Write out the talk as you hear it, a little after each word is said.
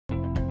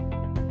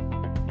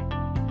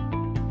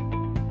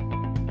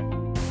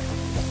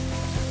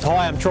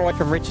Hi, I'm Troy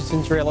from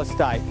Richardson's Real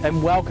Estate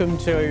and welcome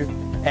to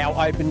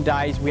our open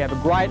days. We have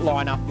a great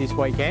lineup this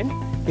weekend.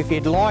 If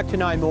you'd like to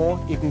know more,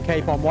 you can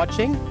keep on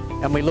watching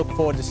and we look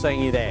forward to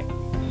seeing you there.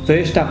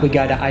 First up we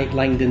go to 8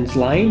 Langdons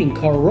Lane in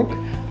Coralrook.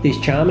 This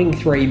charming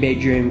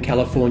 3-bedroom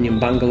Californian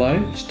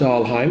bungalow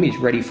style home is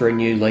ready for a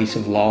new lease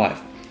of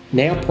life.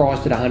 Now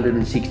priced at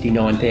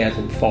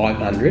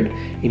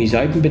 $169,500, it is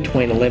open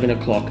between 11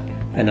 o'clock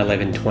and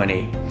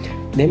 11:20.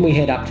 Then we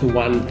head up to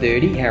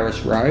 130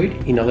 Harris Road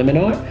in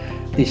Eliminite.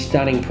 This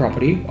stunning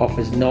property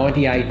offers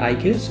 98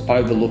 acres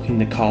overlooking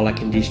the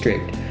Colacan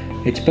district.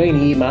 It's been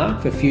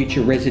earmarked for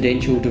future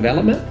residential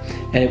development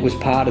and it was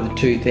part of the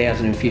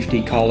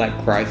 2050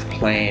 Colac Growth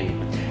Plan.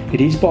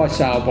 It is by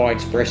sale by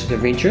expression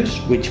of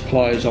interest, which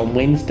close on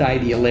Wednesday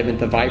the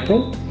 11th of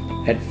April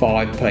at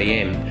 5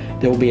 p.m.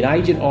 There will be an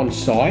agent on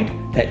site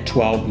at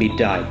 12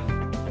 midday.